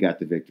 Raquini got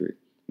the victory.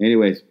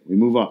 Anyways, we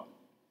move up.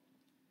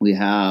 We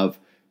have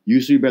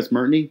Yusri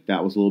Besmertny,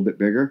 that was a little bit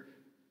bigger.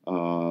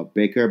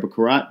 Baker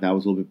Bakarat, that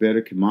was a little bit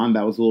bigger. Kaman,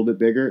 that was a little bit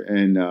bigger.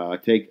 And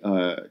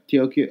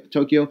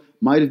Tokyo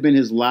might have been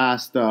his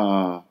last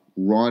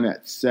run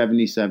at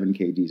 77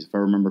 kgs, if I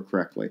remember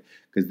correctly.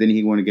 Because then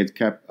he went against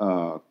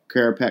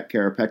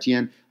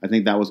Karapetian. I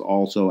think that was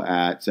also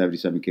at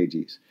 77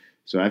 kgs.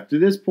 So after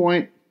this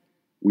point,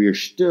 we are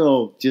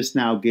still just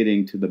now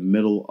getting to the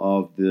middle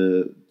of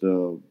the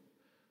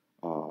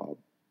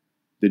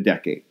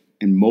decade.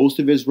 And most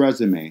of his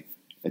resume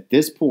at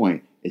this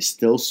point is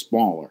still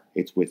smaller.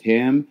 It's with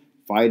him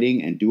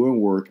fighting and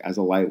doing work as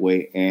a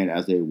lightweight and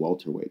as a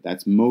welterweight.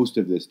 That's most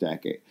of this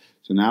decade.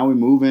 So now we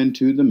move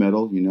into the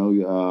middle.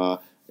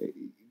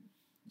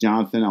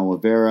 Jonathan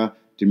Oliveira,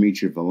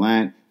 Dimitri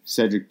Valent,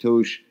 Cedric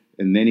Touche,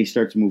 and then he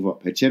starts to move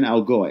up. Etienne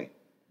Algoy,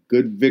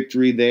 good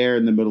victory there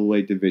in the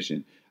middleweight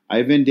division.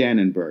 Ivan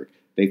Dannenberg,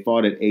 they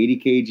fought at 80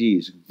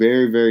 kgs.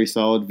 Very, very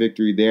solid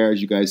victory there,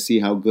 as you guys see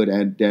how good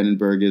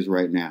Dannenberg is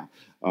right now.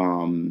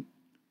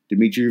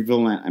 Dimitri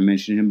Valent, I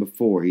mentioned him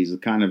before. He's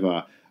kind of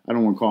I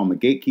don't want to call him a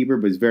gatekeeper,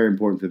 but he's very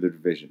important for the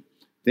division.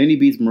 Then he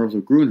beats Murtho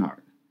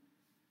Grunhart.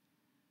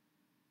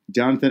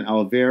 Jonathan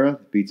Oliveira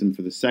beats him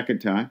for the second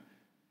time.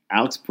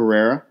 Alex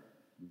Pereira,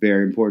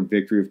 very important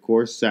victory, of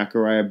course.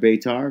 Sakurai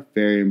Beitar,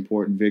 very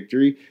important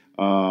victory.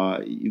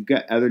 You've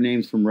got other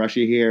names from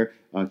Russia here,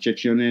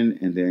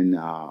 Chechonin, and then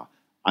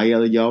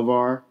Ayala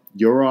Yorov,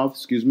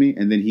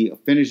 and then he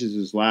finishes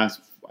his last,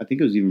 I think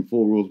it was even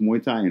full rules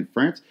Muay Thai in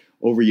France,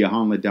 over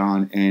Johan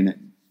Ladan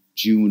in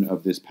June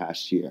of this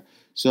past year.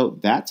 So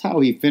that's how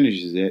he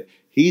finishes it.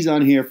 He's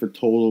on here for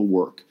total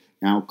work.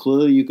 Now,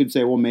 clearly you could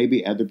say, well,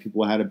 maybe other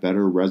people had a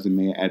better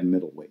resume at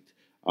middleweight.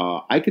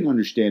 I can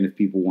understand if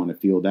people want to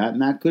feel that,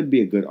 and that could be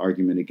a good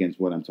argument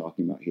against what I'm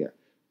talking about here.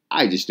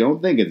 I just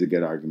don't think it's a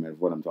good argument of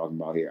what I'm talking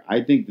about here.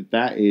 I think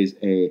that is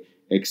a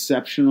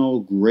exceptional,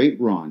 great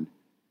run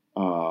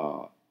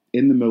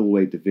in the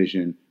middleweight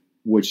division,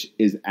 which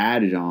is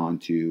added on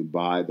to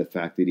by the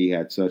fact that he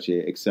had such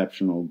an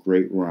exceptional,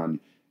 great run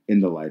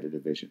in the lighter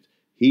divisions.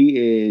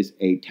 He is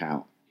a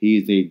talent. He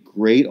is a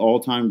great,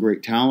 all-time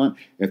great talent.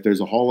 If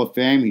there's a Hall of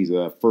Fame, he's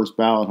a first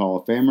ballot Hall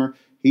of Famer.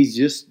 He's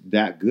just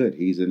that good.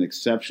 He's an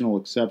exceptional,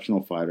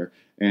 exceptional fighter,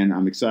 and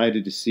I'm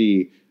excited to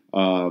see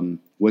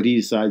what he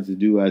decides to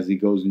do as he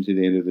goes into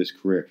the end of his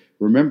career.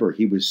 Remember,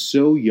 he was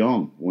so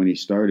young when he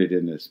started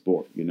in this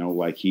sport.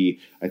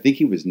 I think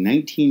he was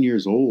 19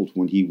 years old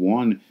when he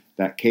won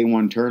that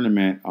K1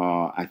 tournament.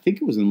 I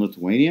think it was in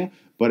Lithuania,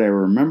 but I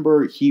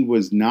remember he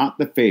was not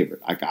the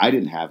favorite. Like, I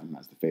didn't have him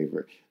as the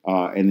favorite.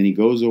 And then he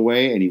goes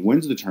away and he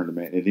wins the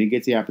tournament, and then he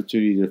gets the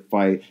opportunity to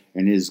fight,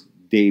 and his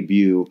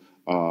debut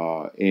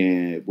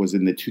was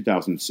in the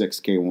 2006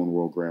 K1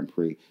 World Grand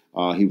Prix.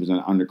 He was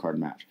an undercard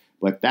match.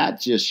 But that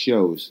just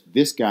shows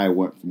this guy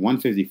went from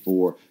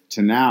 154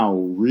 to now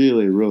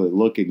really, really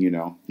looking,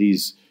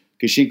 he's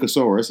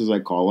Kishinkosaurus, as I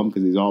call him,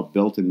 because he's all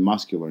built and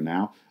muscular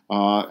now.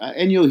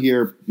 And you'll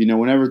hear,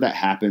 whenever that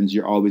happens,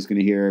 you're always going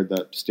to hear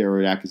the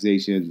steroid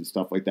accusations and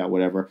stuff like that,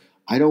 whatever.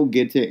 I don't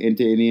get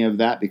into any of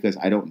that because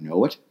I don't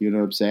know it. You know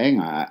what I'm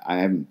saying? I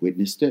haven't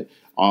witnessed it.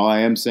 All I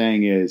am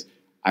saying is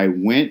I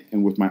went,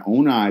 and with my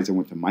own eyes, I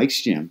went to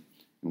Mike's gym.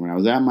 And when I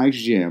was at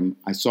Mike's gym,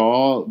 I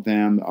saw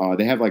them.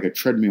 They have like a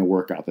treadmill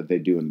workout that they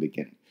do in the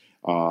beginning.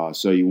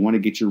 So you want to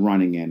get your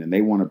running in, and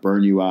they want to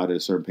burn you out at a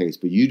certain pace.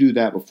 But you do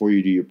that before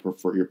you do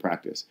your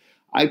practice.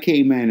 I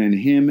came in, and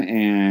him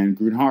and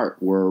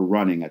Grunhart were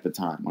running at the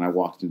time when I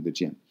walked into the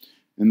gym.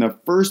 And the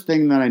first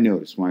thing that I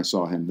noticed when I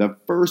saw him, the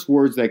first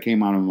words that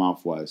came out of my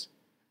mouth was,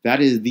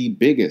 "That is the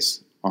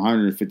biggest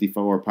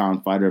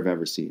 154-pound fighter I've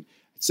ever seen."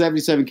 At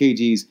 77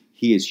 kgs,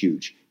 he is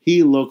huge.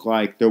 He looked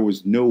like there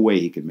was no way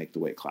he could make the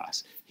weight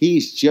class.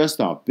 He's just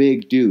a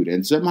big dude.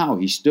 And somehow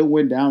he still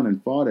went down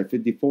and fought at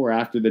 54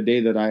 after the day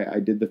that I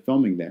did the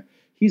filming there.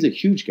 He's a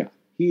huge guy.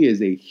 He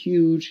is a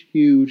huge,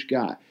 huge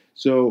guy.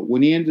 So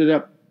when he ended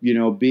up,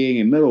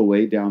 being a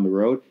middleweight down the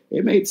road,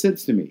 it made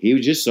sense to me. He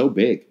was just so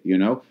big,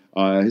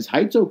 His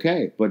height's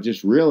okay, but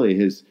just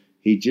really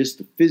he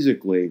just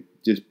physically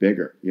just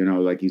bigger,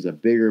 like he's a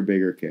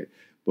bigger kid.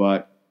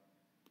 But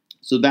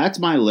so that's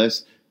my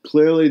list.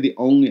 Clearly, the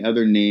only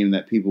other name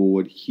that people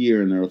would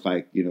hear and they're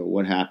like,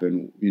 what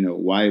happened?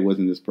 Why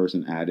wasn't this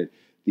person added?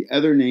 The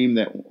other name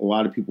that a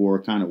lot of people were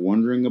kind of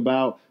wondering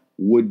about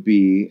would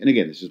be, and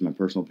again, this is my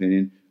personal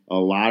opinion, a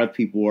lot of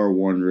people are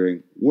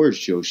wondering, where's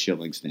Joe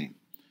Schilling's name?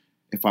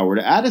 If I were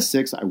to add a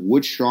 6, I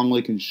would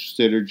strongly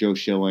consider Joe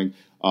Schilling.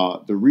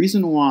 The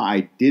reason why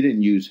I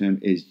didn't use him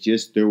is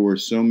just there were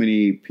so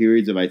many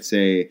periods of, I'd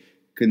say,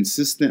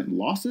 consistent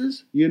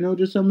losses,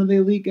 to some of the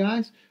elite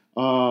guys.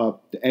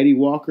 The Eddie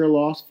Walker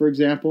loss, for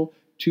example,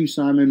 2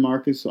 Simon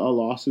Marcus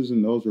losses,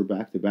 and those were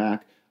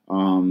back-to-back.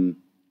 And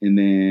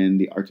then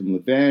the Artem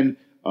Levin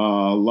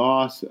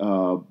loss,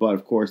 but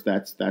of course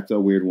that's a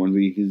weird one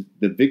because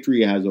the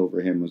victory he has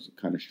over him was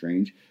kind of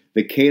strange.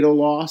 The Cato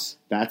loss,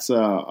 that's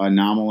an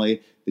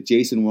anomaly. The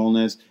Jason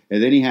Wilness,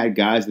 and then he had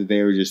guys that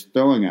they were just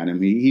throwing at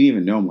him. He didn't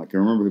even know him. Like, I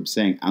remember him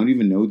saying, "I don't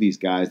even know these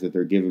guys that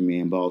they're giving me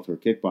in Bellator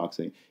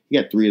kickboxing." He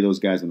got 3 of those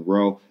guys in a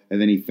row, and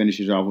then he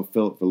finishes off with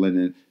Philip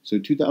Verlinden. So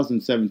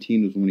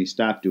 2017 was when he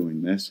stopped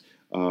doing this.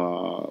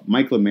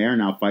 Mike Lemaire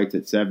now fights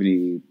at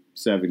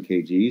 77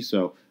 kg.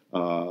 So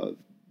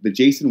the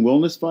Jason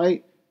Wilness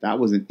fight, that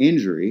was an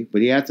injury,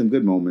 but he had some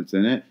good moments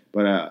in it.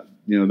 But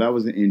that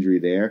was an injury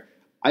there.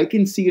 I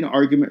can see an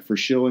argument for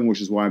Schilling, which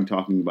is why I'm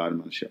talking about him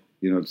on the show.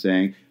 You know what I'm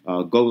saying?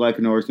 Go like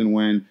an Orson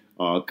win.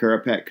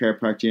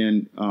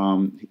 Karapetian.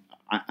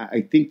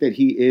 I think that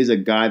he is a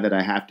guy that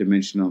I have to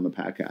mention on the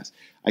podcast.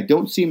 I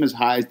don't see him as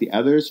high as the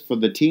others for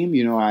the team.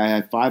 I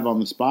had 5 on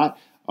the spot.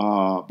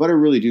 But I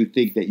really do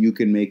think that you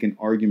can make an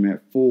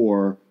argument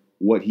for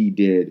what he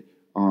did.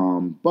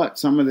 But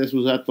some of this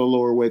was at the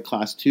lower weight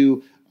class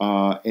too.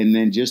 And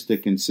then just the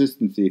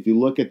consistency. If you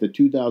look at the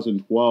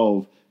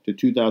 2012 to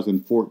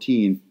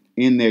 2014,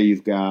 in there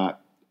you've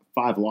got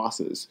 5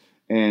 losses.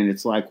 And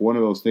it's like one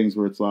of those things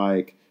where it's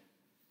like,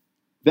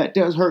 that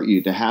does hurt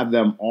you to have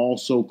them all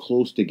so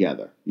close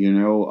together.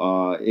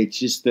 It's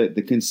just that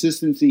the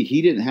consistency.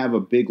 He didn't have a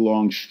big,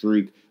 long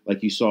streak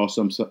like you saw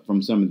from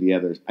some of the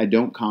others. I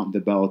don't count the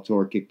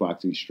Bellator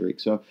kickboxing streak.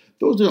 So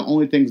those are the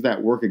only things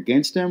that work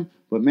against him.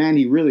 But, man,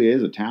 he really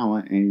is a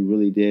talent, and he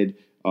really did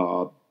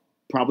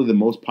probably the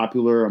most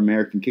popular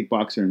American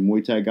kickboxer and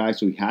Muay Thai guy,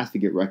 so he has to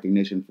get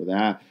recognition for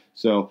that.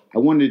 So I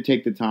wanted to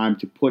take the time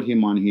to put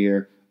him on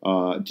here,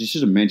 just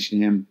to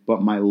mention him.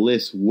 But my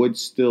list would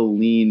still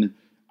lean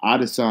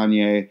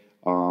Adesanya,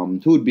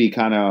 who would be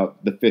kind of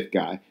the 5th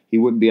guy. He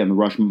wouldn't be on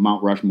the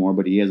Mount Rushmore,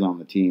 but he is on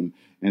the team.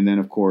 And then,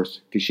 of course,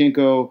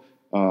 Kishenko,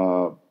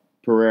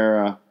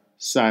 Pereira,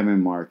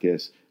 Simon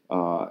Marcus.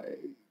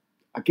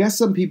 I guess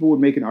some people would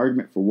make an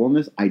argument for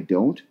Wilness. I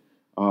don't.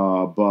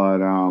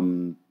 But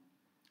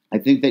I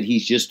think that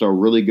he's just a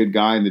really good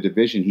guy in the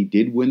division. He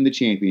did win the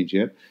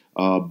championship,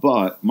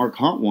 but Mark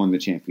Hunt won the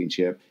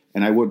championship,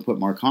 and I wouldn't put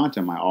Mark Hunt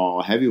on my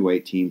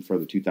all-heavyweight team for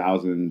the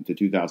 2000 to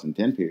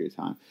 2010 period of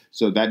time.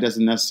 So that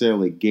doesn't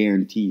necessarily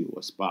guarantee you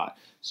a spot.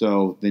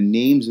 So the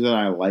names that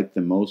I like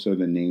the most are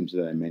the names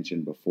that I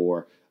mentioned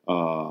before.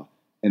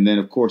 And then,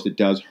 of course, it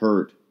does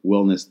hurt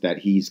Wilness that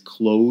he's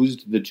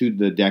closed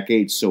the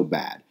decade so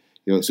bad.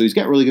 So he's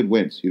got really good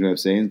wins. You know what I'm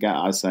saying? He's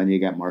got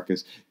Adesanya, got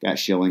Marcus, got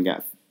Schilling,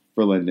 got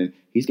Verlinden.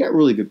 He's got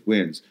really good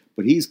wins,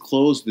 but he's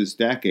closed this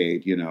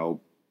decade,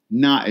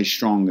 not as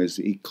strong as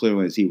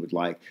he would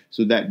like.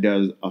 So that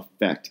does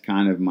affect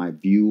kind of my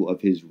view of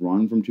his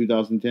run from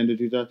 2010 to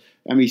 2000.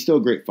 I mean, he's still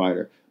a great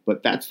fighter,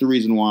 But that's the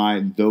reason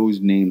why those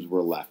names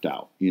were left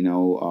out.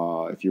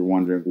 If you're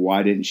wondering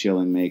why didn't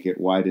Schilling make it,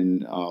 why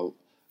didn't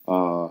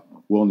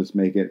Wilderness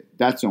make it,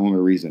 that's the only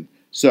reason.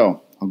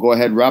 So I'll go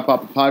ahead and wrap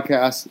up the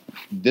podcast.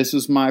 This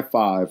is my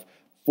 5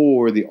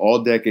 for the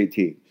all-decade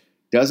team.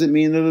 Doesn't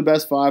mean they're the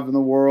best 5 in the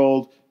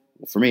world.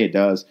 Well, for me, it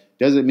does.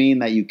 Doesn't mean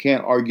that you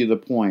can't argue the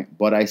point.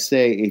 But I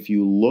say if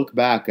you look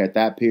back at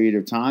that period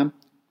of time,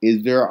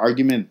 is there an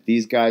argument that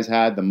these guys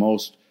had the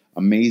most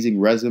amazing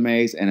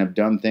resumes and have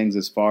done things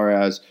as far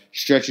as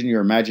stretching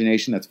your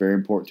imagination? That's very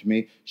important to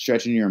me.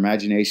 Stretching your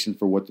imagination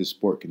for what this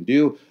sport can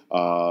do.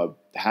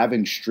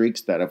 Having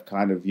streaks that have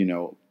kind of,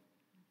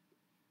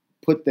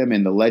 put them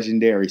in the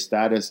legendary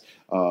status.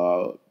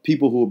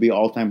 People who will be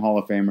all-time Hall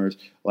of Famers.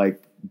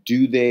 Like,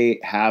 do they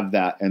have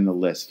that in the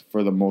list?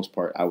 For the most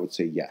part, I would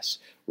say yes.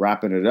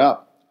 Wrapping it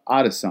up,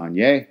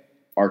 Adesanya,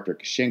 Artur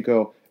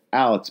Kashenko,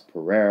 Alex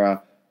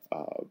Pereira,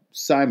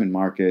 Simon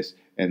Marcus,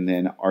 and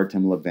then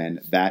Artem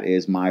Levin. That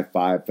is my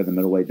 5 for the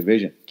middleweight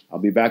division. I'll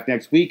be back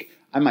next week.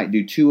 I might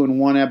do 2 in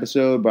one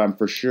episode, but I'm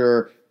for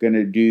sure going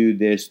to do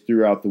this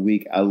throughout the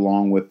week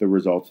along with the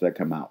results that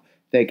come out.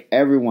 Thank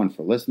everyone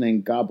for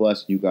listening. God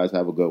bless. You guys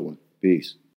have a good one. Peace.